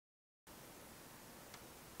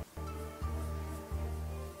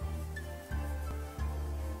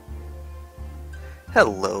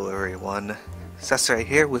Hello everyone, Cesare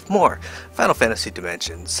here with more Final Fantasy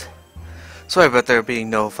Dimensions. Sorry about there being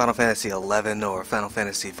no Final Fantasy 11 or Final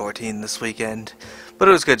Fantasy 14 this weekend, but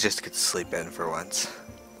it was good just to get to sleep in for once.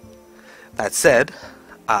 That said,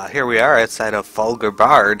 here we are outside of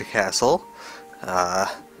Falgabard Castle.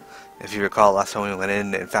 If you recall, last time we went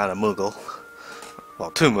in and found a Moogle.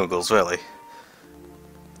 Well, two Moogles really.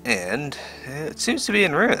 And it seems to be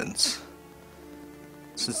in ruins,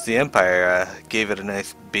 since the Empire gave it a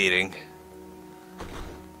nice beating.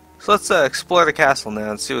 So let's explore the castle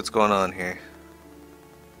now and see what's going on here.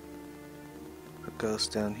 A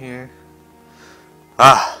ghost down here.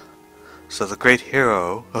 Ah! So the great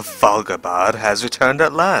hero of Falgabard has returned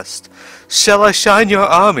at last. Shall I shine your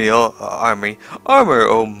armor,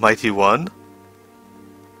 O mighty one?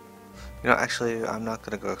 You know, actually, I'm not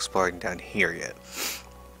going to go exploring down here yet.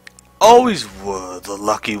 Always were the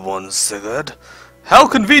lucky ones, Sigurd. How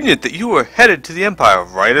convenient that you were headed to the Empire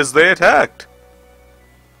right as they attacked.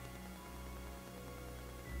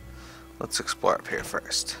 Let's explore up here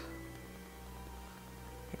first.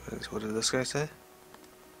 What did this guy say?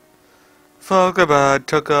 Falgabard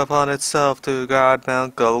took upon itself to guard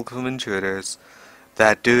Mount Gold from intruders.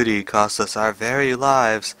 That duty cost us our very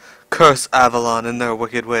lives. Curse Avalon and their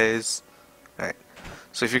wicked ways. Alright,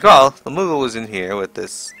 so if you recall, the Moogle was in here with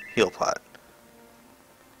this heal pot.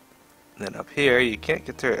 And then up here, you can't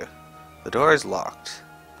get through. The door is locked.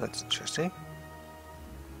 That's interesting.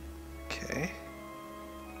 Okay.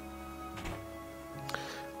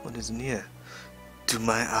 What is in here? Do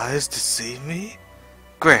my eyes deceive me?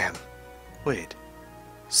 Graham. Wait.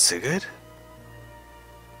 Sigurd?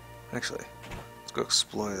 Actually, let's go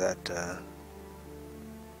explore that,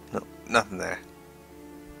 Nope, nothing there.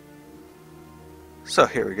 So,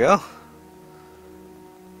 here we go.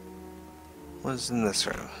 What is in this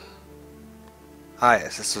room? Ah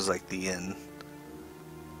yes, this was like the inn.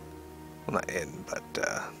 Well, not inn, but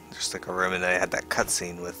just like a room, and I had that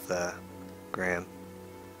cutscene with Graham.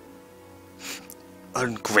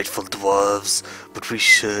 Ungrateful dwarves, but we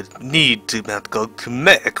should need to Mount Gold to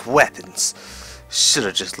make weapons. Should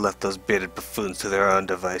have just left those bearded buffoons to their own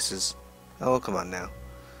devices. Oh, come on now.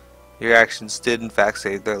 Your actions did in fact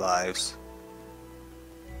save their lives.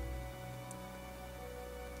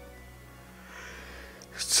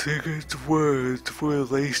 Sigurd's words were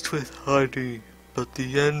laced with honey, but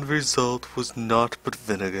the end result was naught but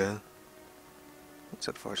vinegar. That's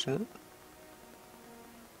unfortunate.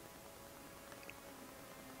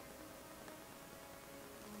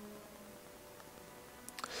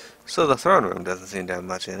 So the throne room doesn't seem to have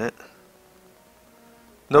much in it.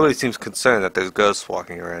 Nobody seems concerned that there's ghosts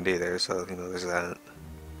walking around either, so, you know, there's that.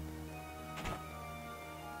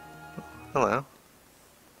 Hello.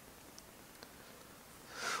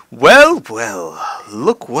 Well, well,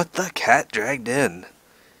 look what the cat dragged in.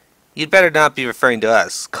 You'd better not be referring to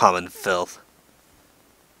us, common filth.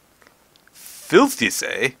 Filth, you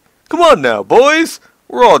say? Come on now, boys!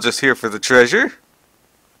 We're all just here for the treasure.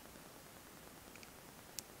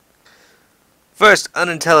 First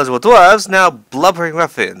unintelligible dwarves, now blubbering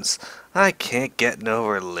ruffians. I can't get no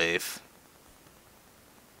relief.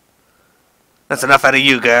 That's enough out of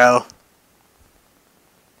you, girl.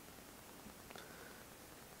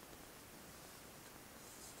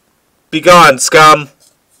 Be gone, scum!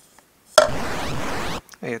 Hey,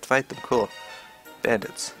 you have to fight them, cool.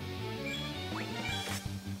 Bandits.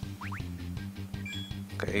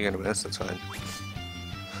 Okay, you're gonna miss, that's fine.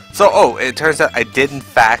 So, oh, it turns out I did in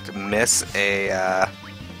fact miss a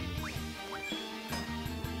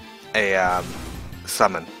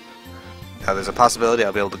summon. Now there's a possibility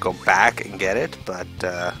I'll be able to go back and get it, but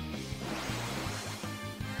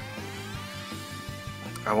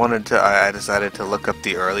I decided to look up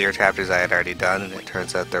the earlier chapters I had already done, and it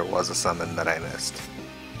turns out there was a summon that I missed.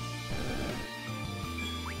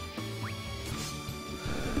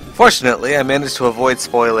 Fortunately, I managed to avoid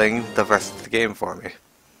spoiling the rest of the game for me.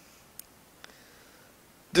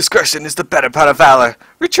 Discretion is the better part of valor.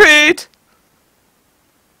 Retreat!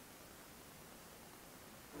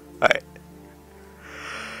 Alright.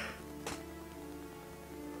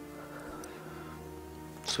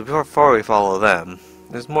 So before we follow them,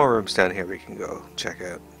 there's more rooms down here we can go check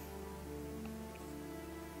out.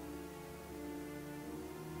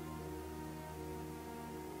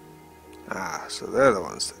 Ah, so they're the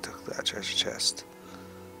ones that took that treasure chest.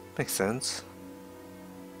 Makes sense.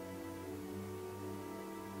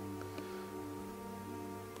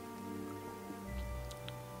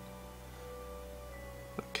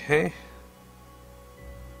 Okay.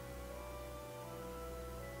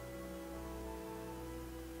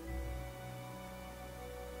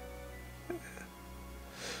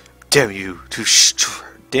 Damn you to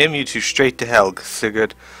straight to hell,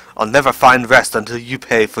 Sigurd. I'll never find rest until you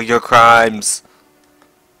pay for your crimes.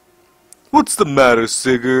 What's the matter,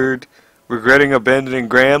 Sigurd? Regretting abandoning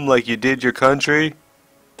Graham like you did your country?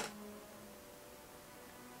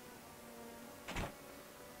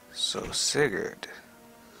 So Sigurd,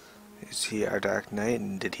 is he our Dark Knight,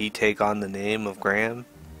 and did he take on the name of Graham?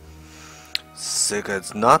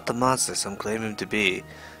 Sigurd's not the monster some claim him to be,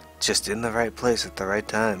 just in the right place at the right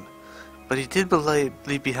time. But he did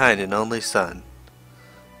leave behind an only son.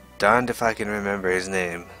 Darned if I can remember his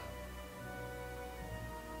name.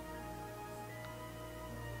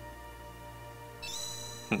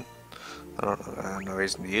 I have no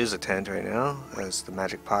reason to use a tent right now, as the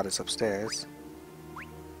magic pot is upstairs.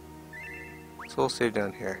 So we'll save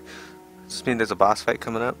down here. Does this mean there's a boss fight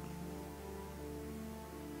coming up?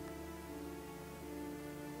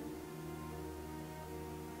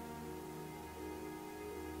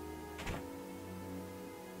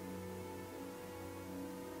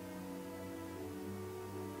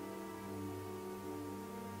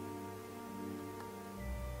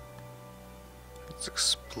 Let's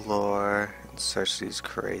explore and search these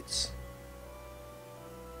crates.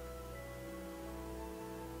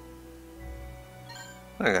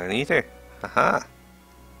 I got an ether. Haha.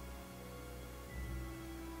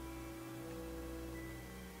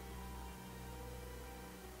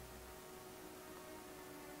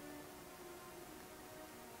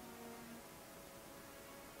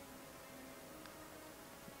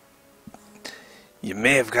 You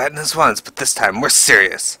may have gotten us once, but this time we're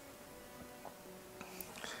serious.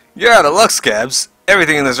 You're out of luck, Scabs.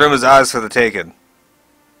 Everything in this room is ours for the taking.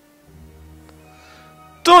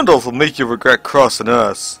 Dundolf will make you regret crossing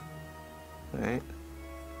us. Right.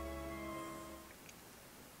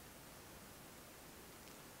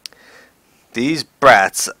 These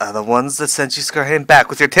brats are the ones that sent you scurrying back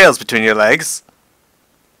with your tails between your legs.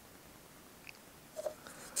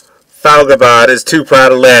 Falgabard is too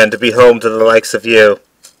proud a land to be home to the likes of you.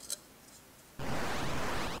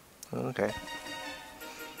 Okay.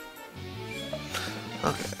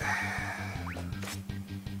 Okay.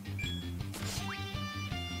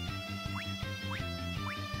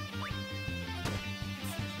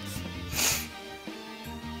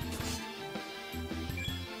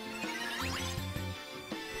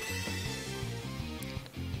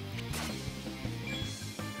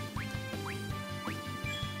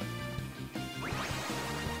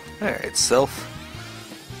 Alright, Sylph.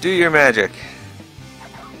 Do your magic.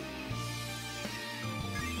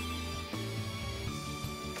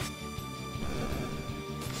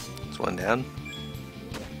 There's one down.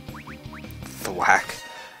 Thwack.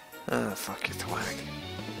 Oh, fuck you, Thwack.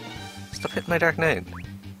 Stop hitting my Dark Knight.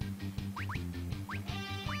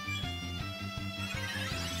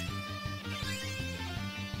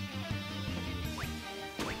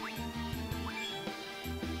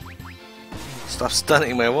 Stop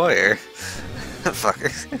stunning my warrior.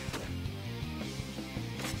 Fucker.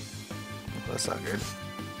 That's not good.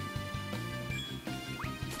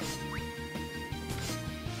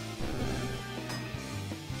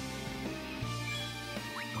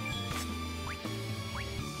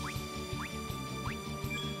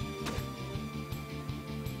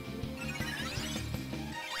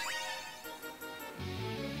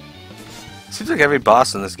 Seems like every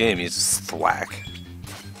boss in this game uses thwack.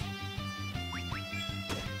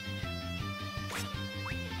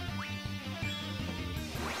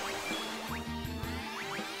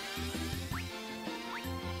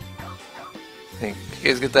 Think you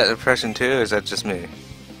guys get that impression too, or is that just me?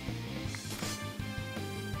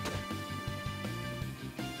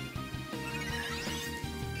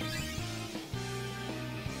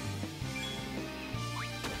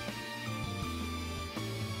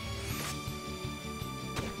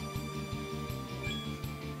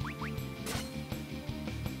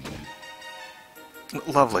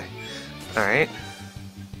 Lovely. Alright.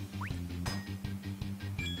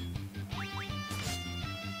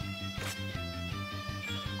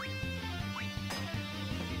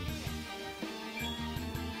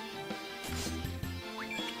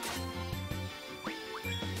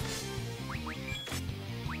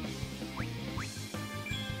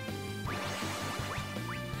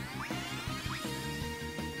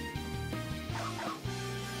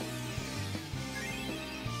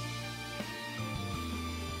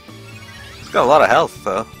 It's got a lot of health,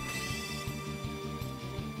 though.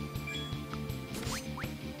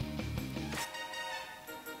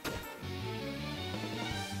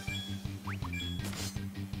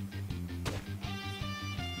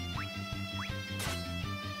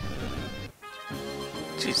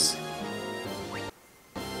 Jeez.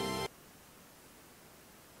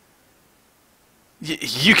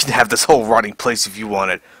 You can have this whole rotting place if you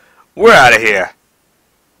want it. We're out of here.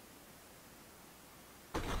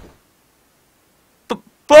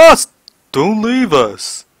 Boss, don't leave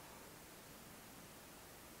us.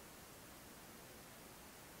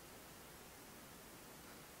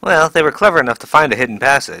 Well, they were clever enough to find a hidden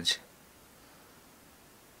passage.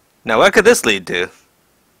 Now, what could this lead to?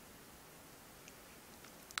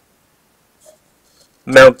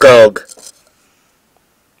 Mount Gog.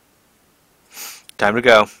 Time to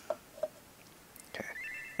go. Okay.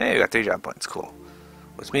 Hey, we got 3 job points. Cool.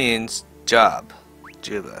 Which means job.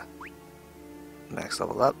 Juba. Max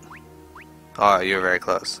level up. Oh, you're very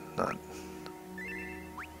close. Not.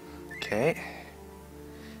 Okay.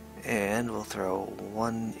 And we'll throw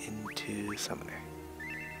 1 into Summoner.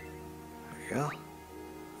 There we go.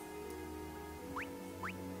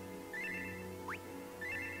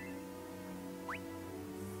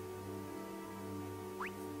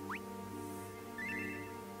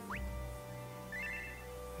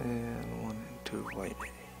 And 1 into White Mage.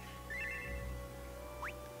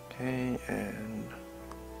 Okay, and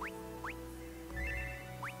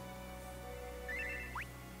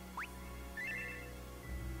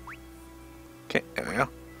okay, there we go.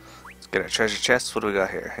 Let's get our treasure chest. What do we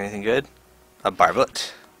got here? Anything good? A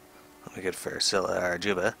barblet. That'll be good for Scylla or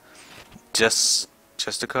Juba. Just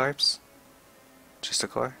a corpse? Just a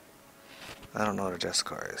core? I don't know what a just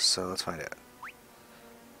core is, so let's find out.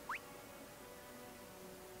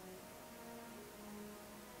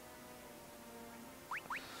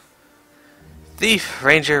 Thief,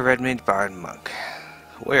 Ranger, Red Mage, Bard, Monk.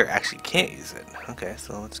 Where actually can't use it. Okay,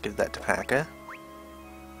 so let's give that to Paka.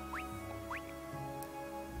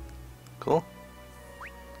 Cool.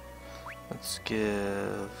 Let's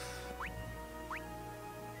give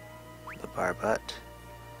the Barbut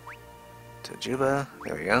to Juba.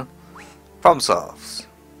 There we go. Problem solved.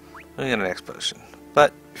 We got an X potion.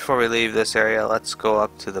 But before we leave this area, let's go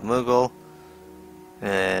up to the Moogle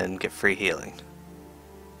and get free healing.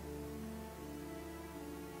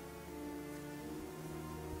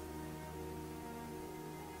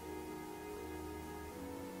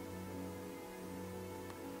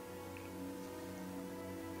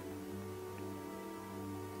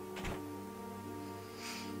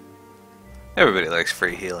 Everybody likes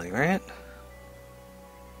free healing, right?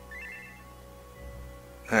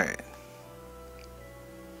 Alright.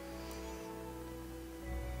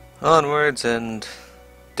 Onwards and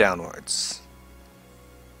downwards.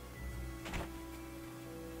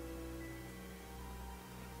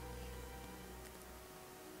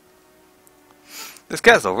 This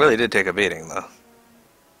castle really did take a beating, though.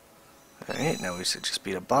 Alright, now we should just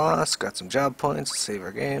beat a boss, got some job points to save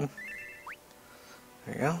our game.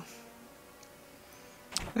 There you go.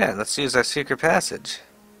 Yeah, let's use our secret passage.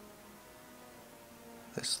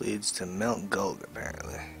 This leads to Mount Gulg,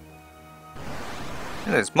 apparently.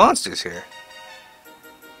 And there's monsters here.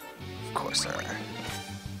 Of course there are.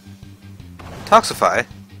 Toxify?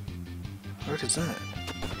 Where is that?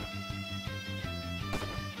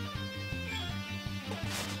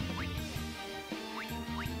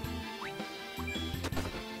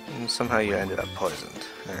 And somehow you ended up poisoned.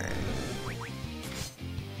 Alright.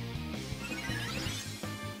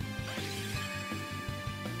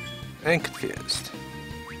 And confused.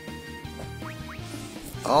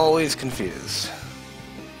 Always confused.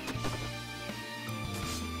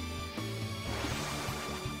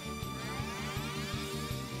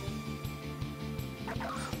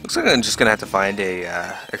 Looks like I'm just gonna have to find a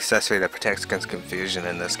accessory that protects against confusion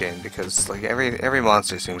in this game because like every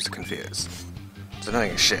monster seems to confuse. It's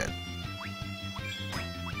annoying as shit.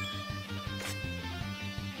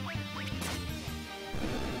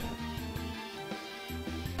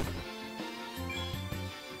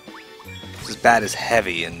 As bad as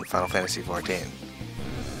heavy in Final Fantasy XIV.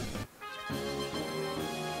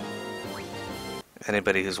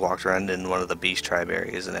 Anybody who's walked around in one of the Beast Tribe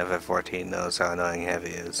areas in FF14 knows how annoying heavy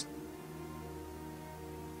is.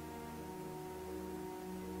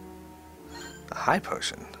 A high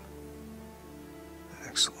potion.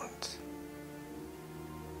 Excellent.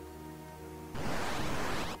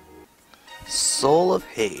 Soul of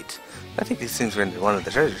Hate. I think these things were in one of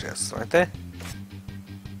the treasure chests, aren't they?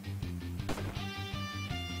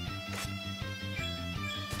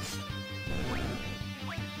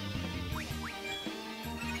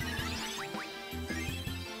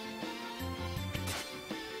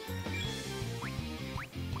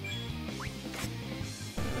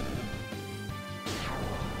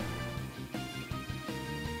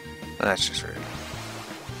 That's just rude.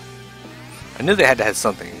 I knew they had to have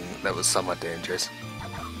something that was somewhat dangerous.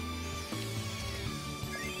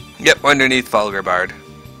 Yep, underneath Falgabard.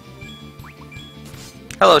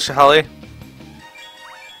 Hello, Shahali.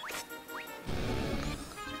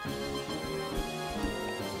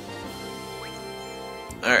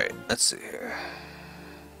 Alright, let's see here.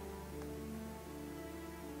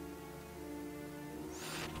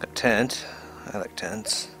 A tent. I like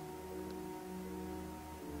tents.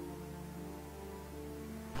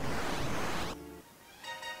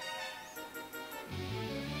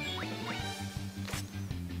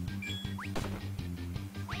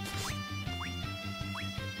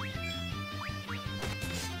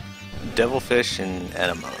 Devilfish and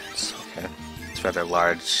anemones. Okay. It's rather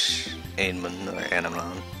large anemone or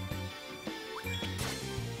anemone.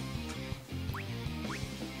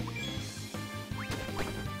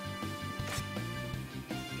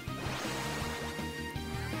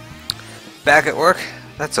 Back at work?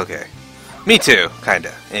 That's okay. Me too,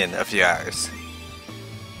 kinda, in a few hours.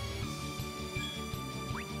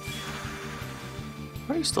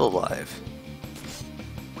 Why are you still alive?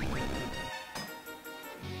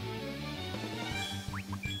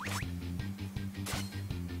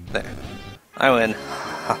 There. I win.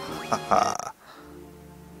 Ha ha ha.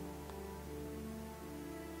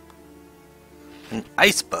 An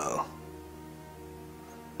ice bow.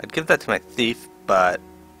 I'd give that to my thief, but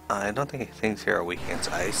I don't think things here are weak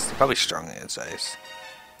against ice. They're probably strong against ice.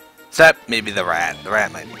 Except maybe the rat. The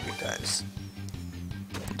rat might be weak to ice.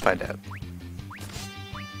 Let's find out.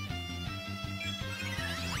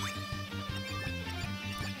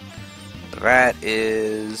 The rat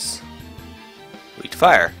is weak to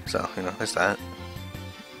fire, so, you know, there's that.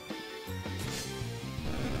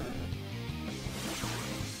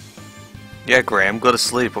 Yeah, Graham, go to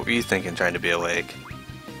sleep. What were you thinking trying to be awake?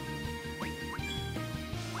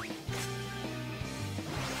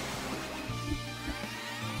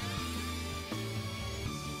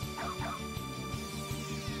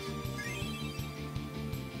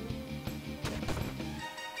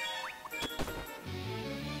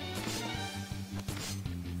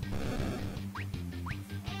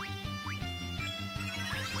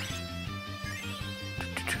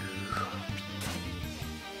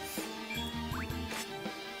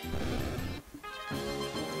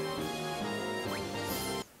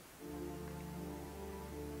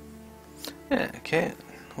 Yeah, I can't.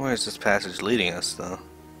 Where is this passage leading us, though?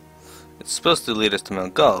 It's supposed to lead us to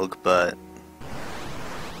Mount Gulg, but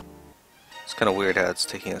it's kind of weird how it's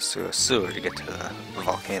taking us through a sewer to get to the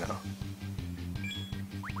volcano.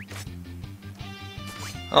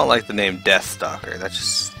 I don't like the name Deathstalker. That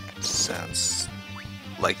just sounds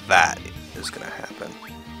like that is gonna happen.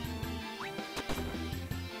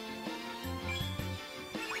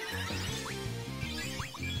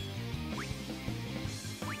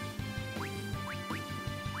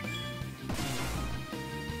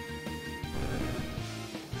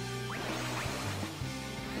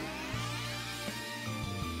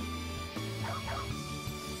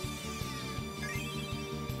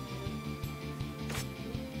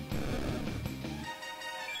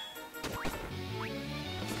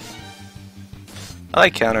 I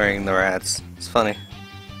like countering the rats. It's funny.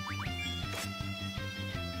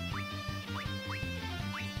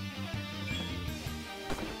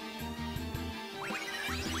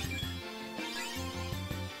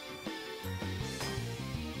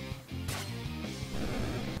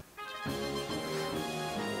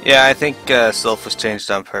 Yeah, I think Sylph was changed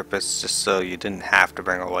on purpose just so you didn't have to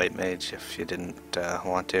bring a white mage if you didn't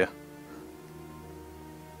want to.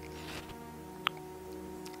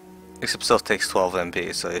 Except Sylph takes 12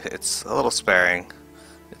 MP, so it's a little sparing.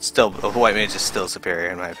 It's still, a white mage is still superior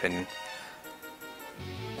in my opinion.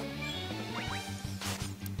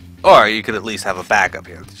 Or you could at least have a backup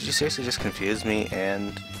here. Did you seriously just confuse me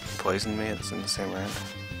and poison me in the same round?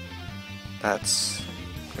 That's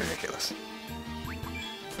ridiculous.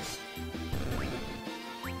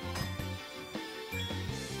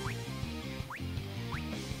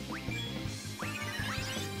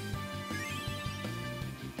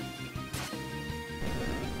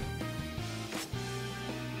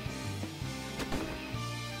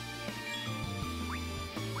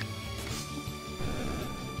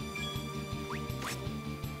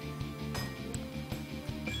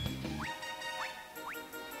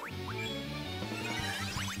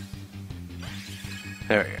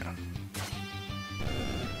 There we go.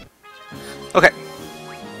 Okay.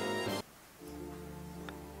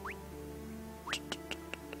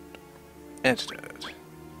 Antidote.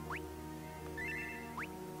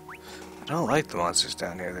 I don't like the monsters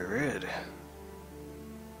down here, they're rude.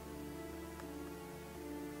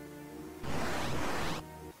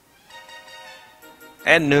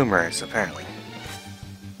 And numerous, apparently.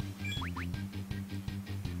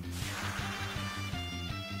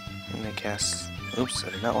 And they cast Oops, I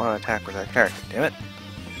did not want to attack with that character, damn it.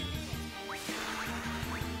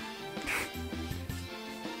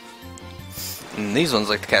 And these ones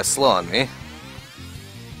like to cast slow on me.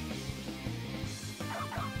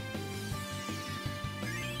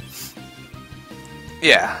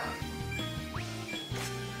 Yeah.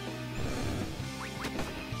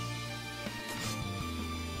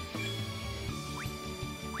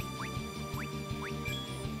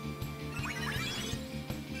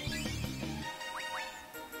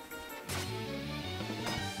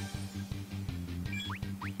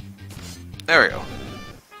 There we go.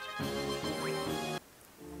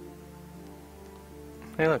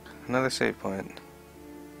 Hey look, another save point.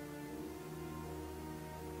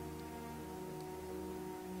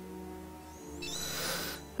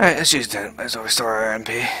 Alright, let's use that. Might as well restore our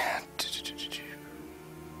MP. There's...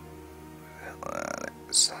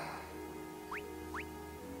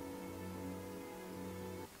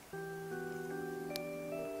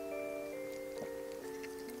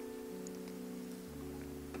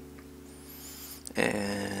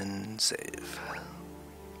 And save.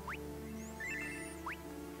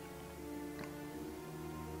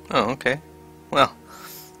 Oh, okay. Well,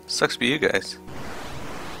 sucks for you guys.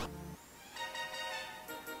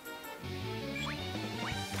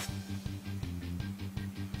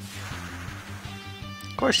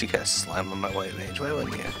 Of course you cast slime on my white mage, why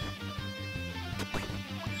wouldn't you?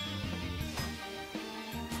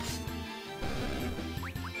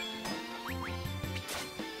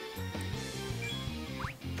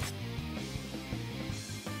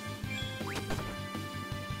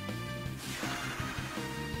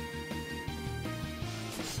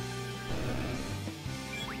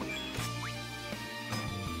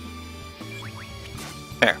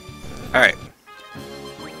 There. Alright.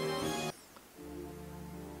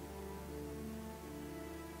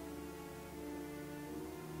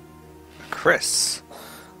 Chris.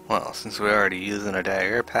 Well, since we're already using a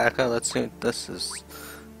dagger, Paka, let's see what this is.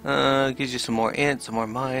 Gives you some more int, some more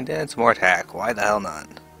mind, and some more attack. Why the hell not?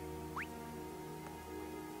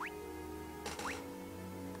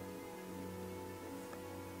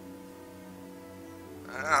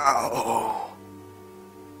 Ow.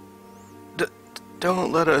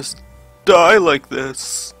 Don't let us die like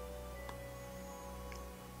this.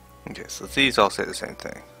 Okay, so these all say the same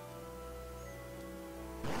thing.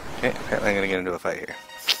 Okay, apparently I'm gonna get into a fight here.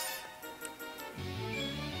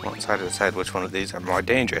 Well, it's hard to decide which one of these are more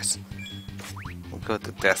dangerous. We'll go with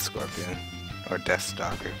the Death Scorpion, or Death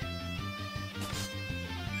Stalker.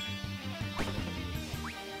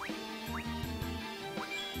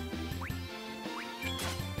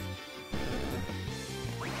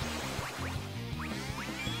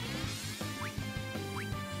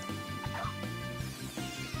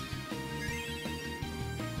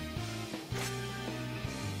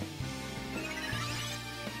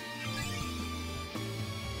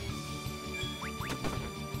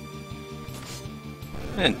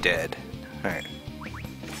 And dead. Alright.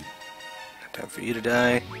 Time for you to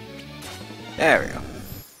die. There we go.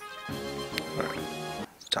 Alright.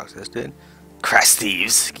 Let's talk to this dude. Crass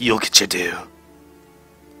thieves, you'll get your due.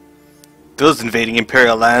 Those invading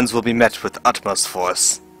Imperial lands will be met with utmost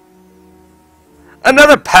force.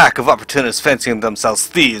 Another pack of opportunists fancying themselves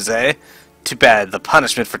thieves, eh? Too bad the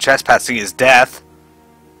punishment for trespassing is death.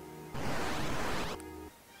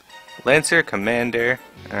 Lancer, Commander.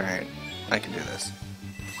 Alright, I can do this.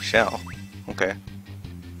 Shell. Okay.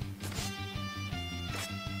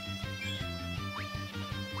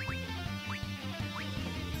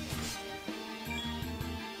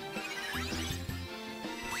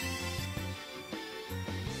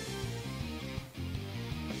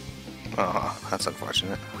 Oh, that's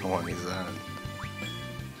unfortunate. I don't want to use that.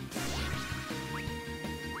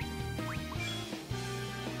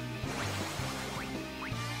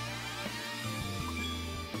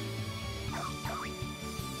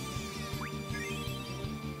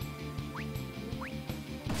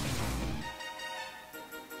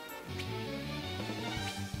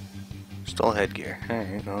 Stole headgear.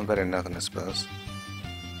 Alright, well, better than nothing, I suppose.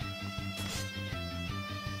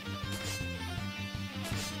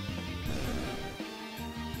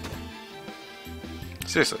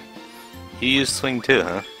 Seriously. You used swing too,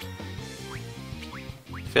 huh?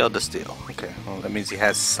 Failed to steal. Okay, well, that means he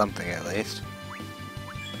has something at least.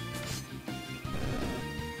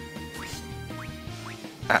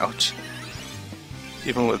 Ouch.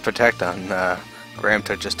 Even with Protect on,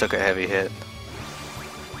 Gramta just took a heavy hit.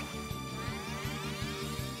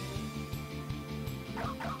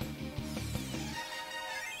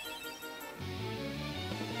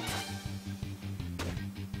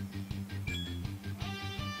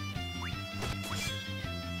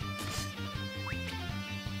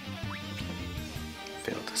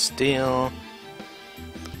 Steel.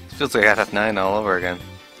 It feels like FF9 all over again.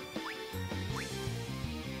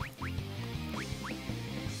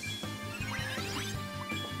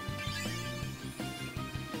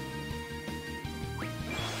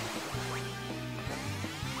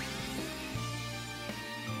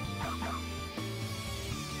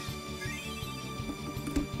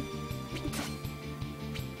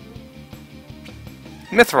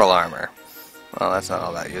 Mithril armor. Well, that's not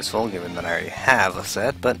all that useful, given that I already have a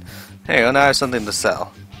set, but there you go, now I have something to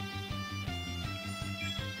sell.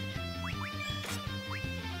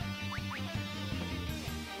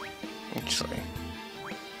 Actually.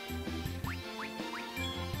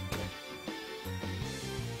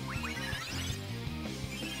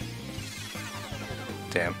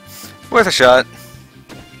 Damn. Worth a shot.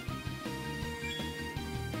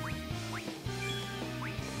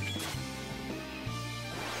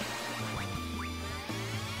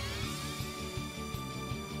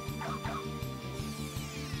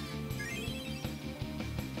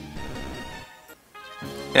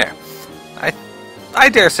 Yeah. I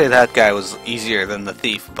dare say that guy was easier than the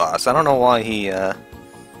thief boss. I don't know why he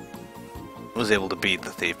was able to beat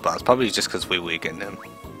the thief boss. Probably just because we weakened him.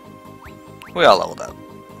 We all leveled up.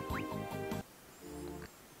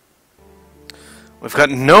 We've got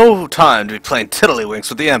no time to be playing tiddlywinks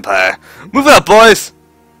with the Empire. Move up, boys!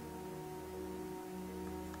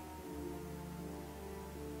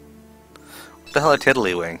 What the hell are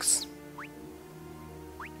tiddlywinks?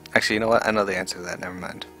 Actually, you know what? I know the answer to that. Never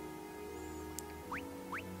mind.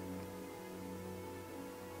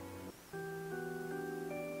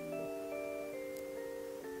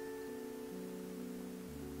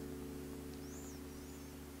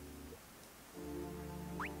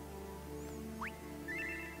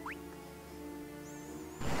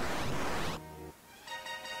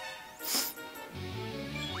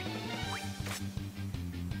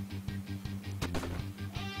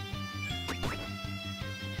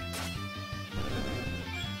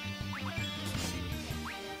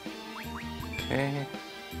 Okay.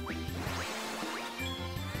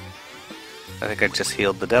 I think I just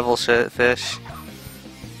healed the devil fish.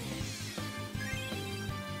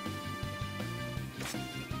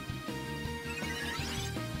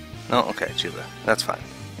 No, okay, Juba. That's fine.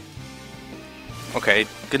 Okay,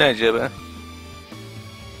 good night, Juba.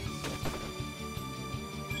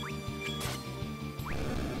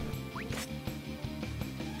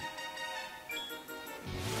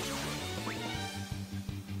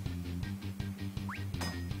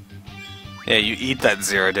 Yeah, you eat that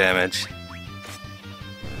 0 damage.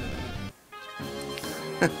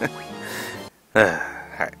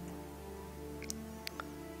 Alright.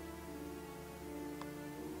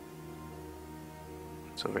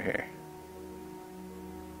 What's over here?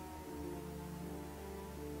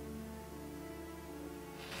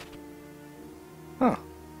 Oh.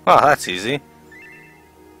 Oh, that's easy.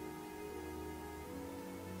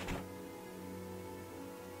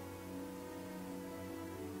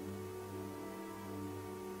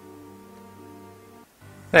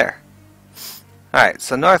 There. Alright,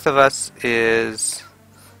 so north of us is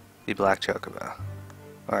the Black Chocobo.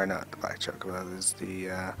 Or not the Black Chocobo, this is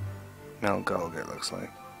the Mount Gulg, it looks like.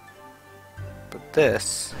 But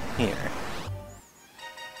this here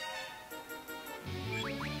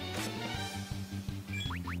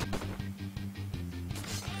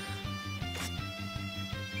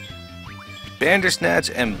Bandersnatch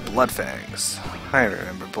and Bloodfangs. I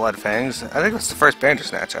remember Bloodfangs. I think it was the first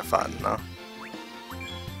Bandersnatch I fought, no?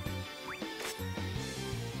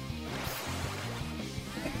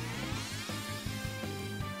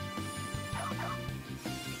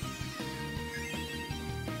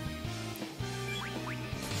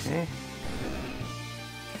 Okay.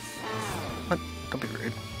 What? Don't be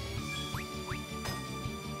rude.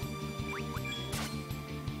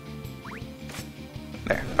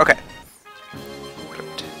 There. Okay.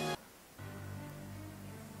 Good.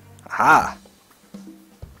 Aha!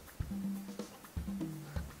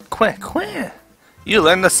 Quinn! You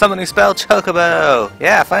learned the summoning spell, Chocobo!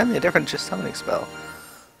 Yeah, finally a different just summoning spell.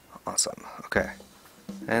 Awesome. Okay.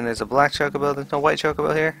 And there's a black Chocobo, there's no white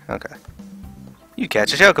Chocobo here? Okay. You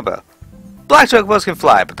catch a Chocobo. Black Chocobos can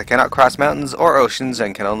fly, but they cannot cross mountains or oceans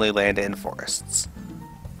and can only land in forests.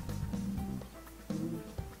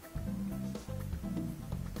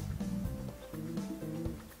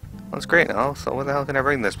 Well, that's great now, so where the hell can I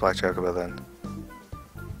bring this black Chocobo then?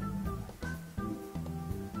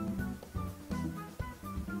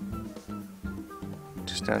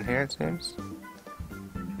 Just down here, it seems.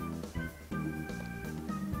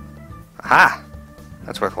 Aha!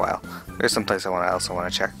 That's worthwhile. There's some place I also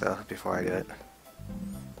want to check though before I do it.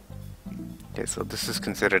 Okay, so this is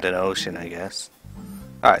considered an ocean, I guess.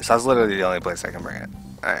 Alright, so that's literally the only place I can bring it.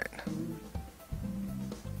 Alright.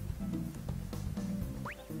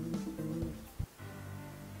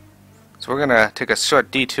 So we're gonna take a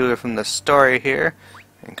short detour from the story here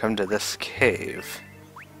and come to this cave.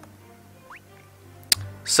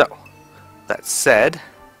 So, that said,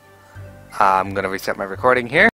 I'm gonna reset my recording here.